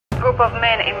group of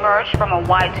men emerged from a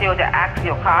white Toyota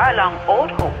Axio car along Old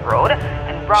Hope Road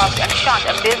and robbed and shot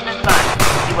a businessman.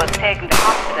 He was taken to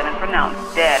hospital and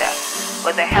pronounced dead.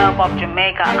 With the help of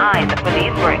Jamaica Eye, the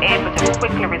police were able to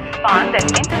quickly respond and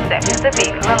intercept the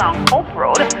vehicle along Hope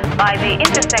Road by the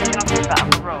intersection of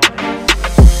South Road.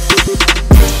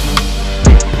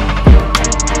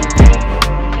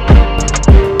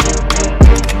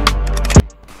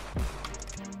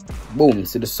 Boom,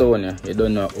 see the sound, yeah. You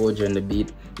don't know OJ on the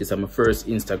beat. This is my first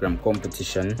Instagram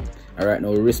competition. And right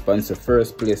now we respond to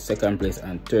first place, second place,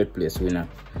 and third place winner.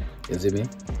 You see me?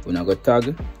 We're not gonna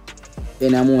tag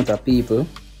any amount of people.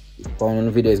 On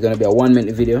the video is gonna be a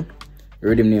 1-minute video.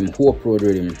 Riddim name Hope Road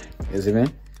Riddim. You see me?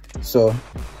 So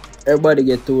everybody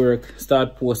get to work,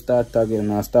 start post, start tagging,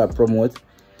 and start promote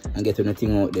and get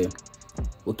anything out there.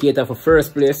 We cater for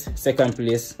first place, second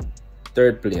place,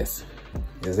 third place.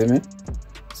 You see me?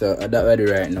 So that ready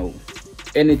right now.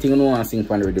 Anything you want to sing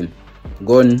from Riddim.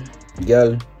 Gun,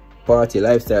 girl, party,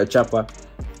 lifestyle, chopper,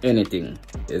 anything.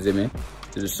 You see me?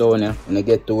 To the sound, yeah. When I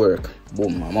get to work,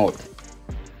 boom, I'm out.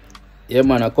 Yeah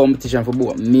man, a competition for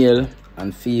both male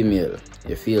and female.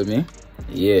 You feel me?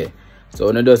 Yeah. So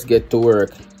when I just get to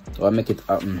work, I make it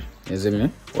happen. You see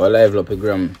me? Or live up a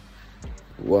gram.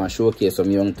 We want to showcase some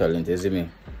young talent, you see me?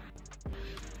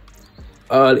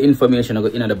 All information I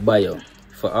got in the bio.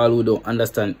 For all who don't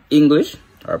understand English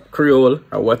or Creole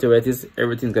or whatever it is,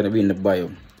 everything's gonna be in the bio,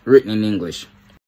 written in English.